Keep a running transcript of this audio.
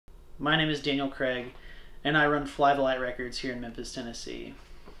My name is Daniel Craig, and I run Fly the Light Records here in Memphis, Tennessee.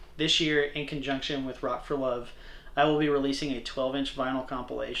 This year, in conjunction with Rock for Love, I will be releasing a 12-inch vinyl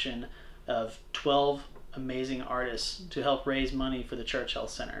compilation of 12 amazing artists to help raise money for the Church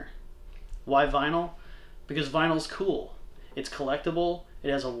Health Center. Why vinyl? Because vinyl's cool. It's collectible, it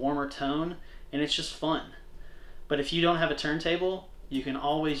has a warmer tone, and it's just fun. But if you don't have a turntable, you can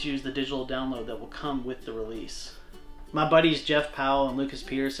always use the digital download that will come with the release. My buddies Jeff Powell and Lucas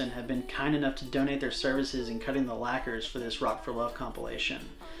Peterson have been kind enough to donate their services in cutting the lacquers for this Rock for Love compilation.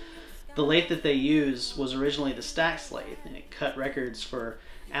 The lathe that they use was originally the Stax lathe, and it cut records for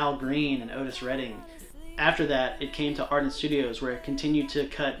Al Green and Otis Redding. After that, it came to Ardent Studios, where it continued to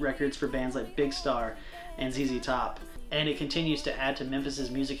cut records for bands like Big Star and ZZ Top, and it continues to add to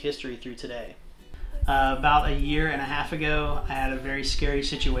Memphis's music history through today. About a year and a half ago, I had a very scary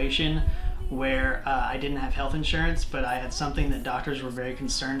situation where I didn't have health insurance, but I had something that doctors were very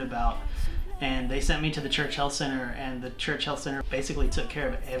concerned about. And they sent me to the Church Health Center, and the Church Health Center basically took care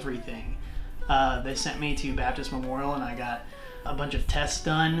of everything. They sent me to Baptist Memorial, and I got a bunch of tests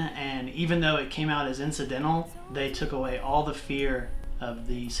done, and even though it came out as incidental, they took away all the fear of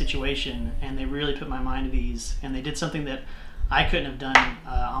the situation, and they really put my mind at ease, and they did something that I couldn't have done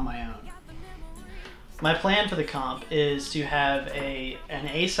on my own. My plan for the comp is to have an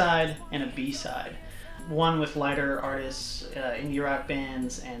A-side and a B-side. One with lighter artists, indie rock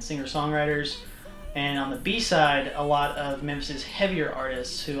bands, and singer-songwriters. And on the B-side, a lot of Memphis's heavier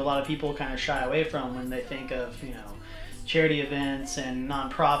artists who a lot of people kind of shy away from when they think of, charity events and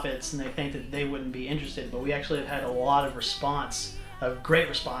nonprofits, and they think that they wouldn't be interested. But we actually have had a lot of response, a great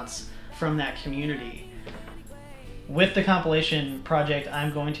response from that community. With the compilation project,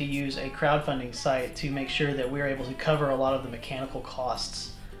 I'm going to use a crowdfunding site to make sure that we're able to cover a lot of the mechanical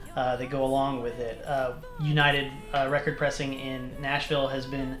costs that go along with it. United Record Pressing in Nashville has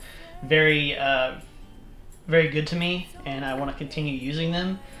been very good to me, and I want to continue using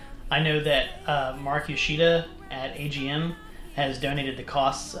them. I know that Mark Yoshida at AGM has donated the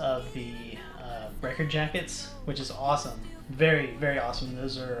costs of the record jackets, which is awesome. Very, very awesome.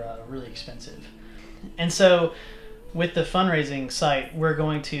 Those are really expensive. And so with the fundraising site, we're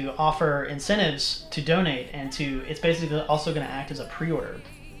going to offer incentives to donate, and it's basically also going to act as a pre-order.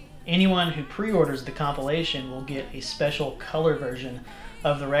 Anyone who pre-orders the compilation will get a special color version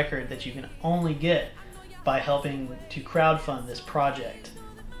of the record that you can only get by helping to crowdfund this project.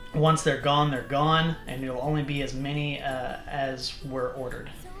 Once they're gone, and it'll only be as many as were ordered.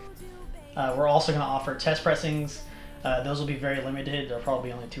 We're also going to offer test pressings. Those will be very limited. There'll probably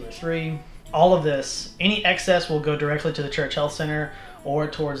be only 2 or 3. All of this, any excess will go directly to the Church Health Center or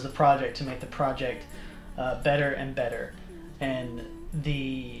towards the project to make the project better and better. And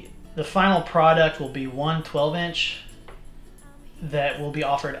the final product will be one 12-inch that will be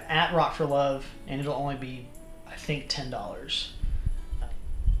offered at Rock for Love, and it'll only be, I think, $10.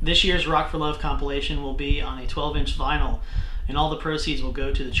 This year's Rock for Love compilation will be on a 12-inch vinyl, and all the proceeds will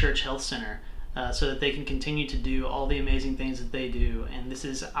go to the Church Health Center so that they can continue to do all the amazing things that they do. And this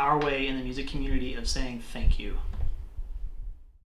is our way in the music community of saying thank you.